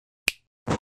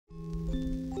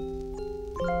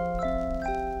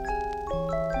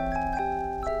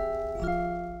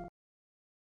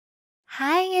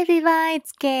Hey everyone,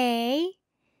 it's Kay.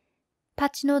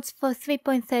 Patch notes for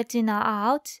 3.13 are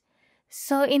out.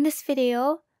 So in this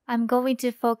video, I'm going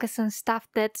to focus on stuff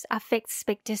that affects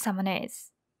Spectre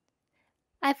Summoners.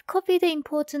 I've copied the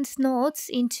important notes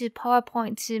into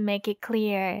PowerPoint to make it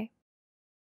clear.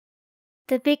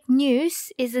 The big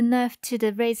news is a nerf to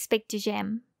the Raise Spectre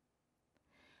gem.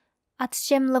 At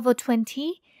gem level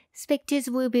 20, Spectres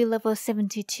will be level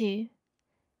 72.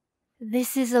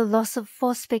 This is a loss of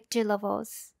 4 Spectre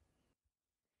levels.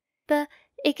 But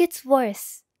it gets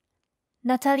worse.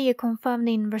 Natalia confirmed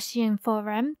in Russian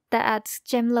forum that at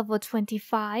gem level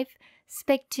 25,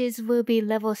 Spectres will be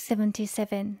level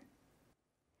 77.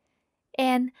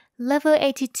 And level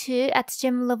 82 at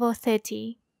gem level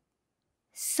 30.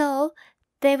 So,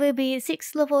 they will be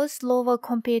 6 levels lower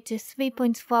compared to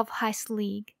 3.12 highest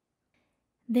league.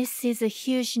 This is a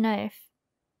huge nerf.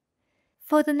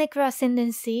 For the Necro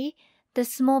Ascendancy, the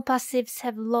small passives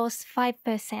have lost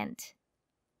 5%.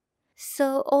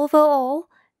 So overall,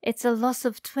 it's a loss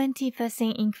of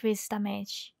 20% increased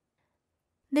damage.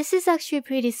 This is actually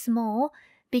pretty small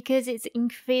because it's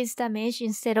increased damage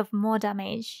instead of more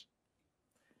damage.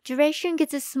 Duration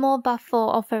gets a small buff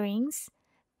for offerings,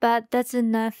 but that's a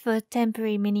nerf for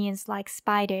temporary minions like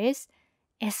spiders,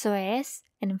 SOS,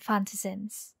 and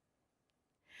phantasms.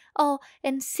 Oh,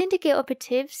 and syndicate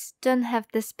operatives don't have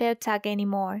the spell tag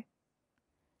anymore.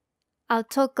 I'll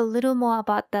talk a little more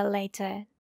about that later.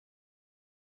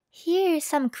 Here are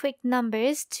some quick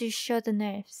numbers to show the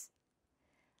nerfs.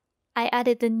 I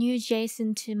added the new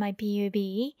JSON to my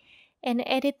POB and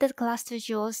edited the cluster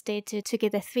jaws data to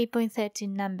get the 3.13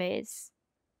 numbers.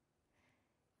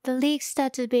 The League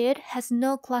starter build has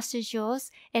no cluster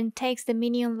jaws and takes the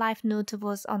minion life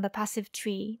notables on the passive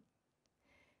tree.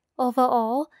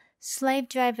 Overall, slave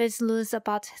drivers lose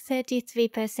about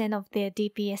 33% of their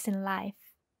DPS in life.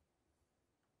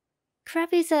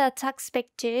 Crabbies are attack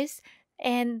spectres,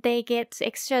 and they get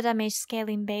extra damage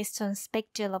scaling based on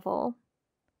Spectre level.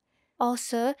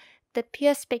 Also, the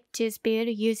pure Spectres build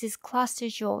uses cluster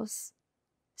jaws,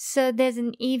 so there's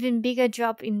an even bigger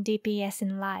drop in DPS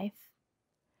in life.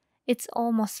 It's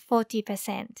almost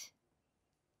 40%.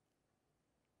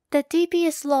 The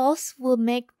DPS loss will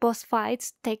make boss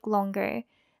fights take longer,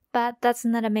 but that's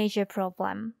not a major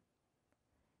problem.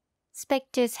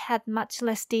 Spectres had much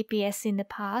less DPS in the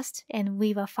past, and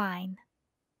we were fine.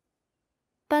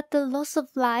 But the loss of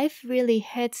life really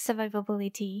hurts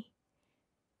survivability.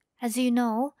 As you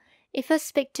know, if a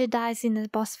Spectre dies in a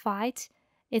boss fight,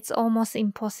 it's almost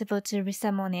impossible to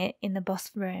resummon it in the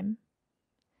boss room.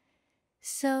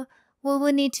 So, we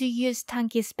will need to use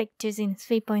tanky Spectres in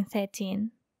 3.13.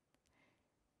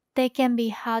 They can be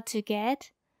hard to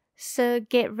get, so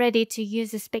get ready to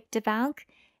use a Spectre bank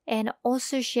and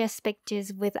also share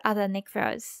Spectres with other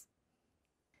Necros.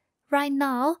 Right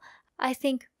now, I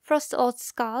think Frost Oath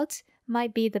Scout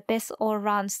might be the best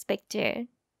all-round Spectre.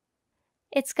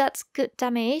 It's got good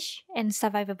damage and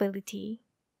survivability.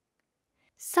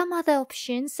 Some other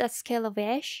options are Scale of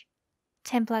Ash,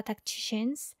 Templar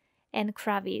Tacticians, and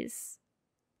Crabbies.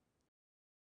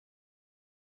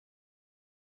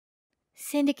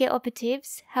 Syndicate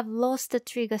operatives have lost the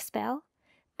trigger spell,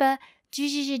 but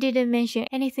GGG didn't mention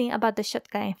anything about the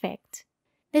shotgun effect.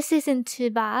 This isn't too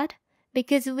bad,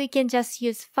 because we can just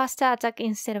use faster attack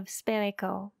instead of spell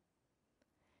echo.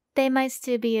 They might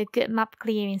still be a good map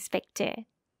clearing Spectre.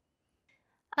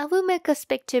 I will make a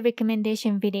Spectre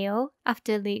recommendation video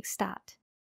after League start.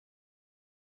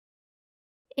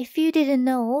 If you didn't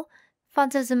know,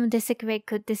 Phantasm Desecrate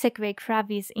could desecrate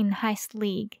Crabbies in Heist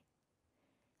League.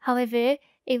 However,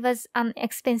 it was an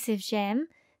expensive gem,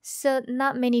 so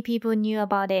not many people knew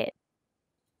about it.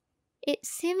 It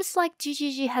seems like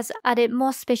GGG has added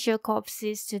more special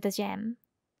corpses to the gem.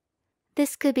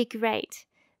 This could be great,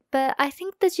 but I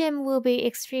think the gem will be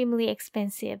extremely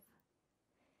expensive.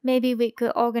 Maybe we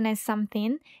could organize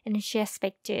something and share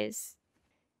Spectres.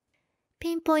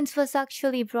 Pinpoints was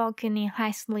actually broken in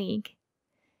Heist League.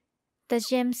 The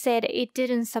gem said it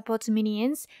didn't support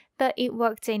minions, but it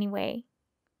worked anyway.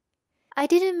 I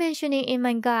didn't mention it in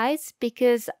my guides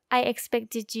because I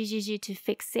expected GGG to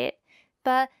fix it,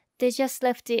 but they just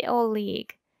left it all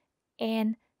League,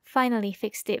 and finally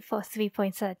fixed it for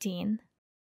 3.13.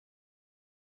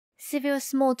 Several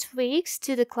small tweaks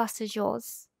to the cluster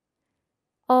jaws.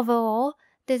 Overall,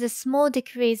 there's a small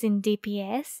decrease in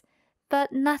DPS,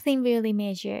 but nothing really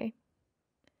major.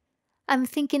 I'm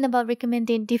thinking about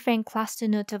recommending different cluster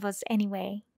notables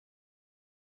anyway.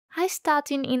 High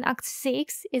starting in Act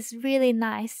 6 is really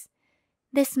nice.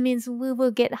 This means we will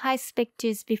get high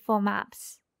Spectres before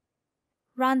maps.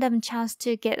 Random chance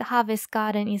to get Harvest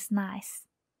Garden is nice.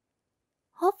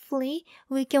 Hopefully,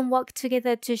 we can work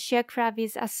together to share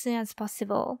Kravis as soon as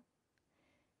possible.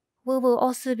 We will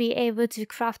also be able to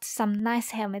craft some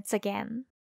nice helmets again.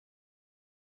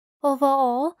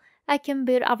 Overall, I can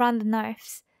build around the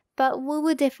nerfs, but we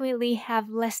will definitely have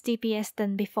less DPS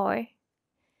than before.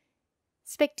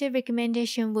 Spectre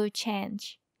recommendation will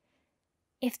change.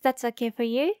 If that's okay for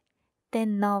you,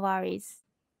 then no worries.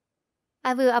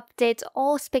 I will update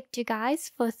all Spectre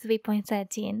guides for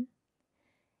 3.13.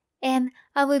 And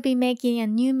I will be making a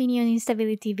new minion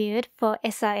instability build for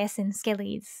SRS and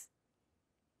Skellies.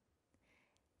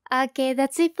 Okay,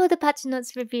 that's it for the patch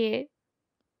notes review.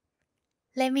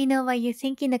 Let me know what you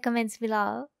think in the comments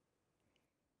below.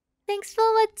 Thanks for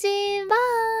watching,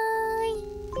 bye!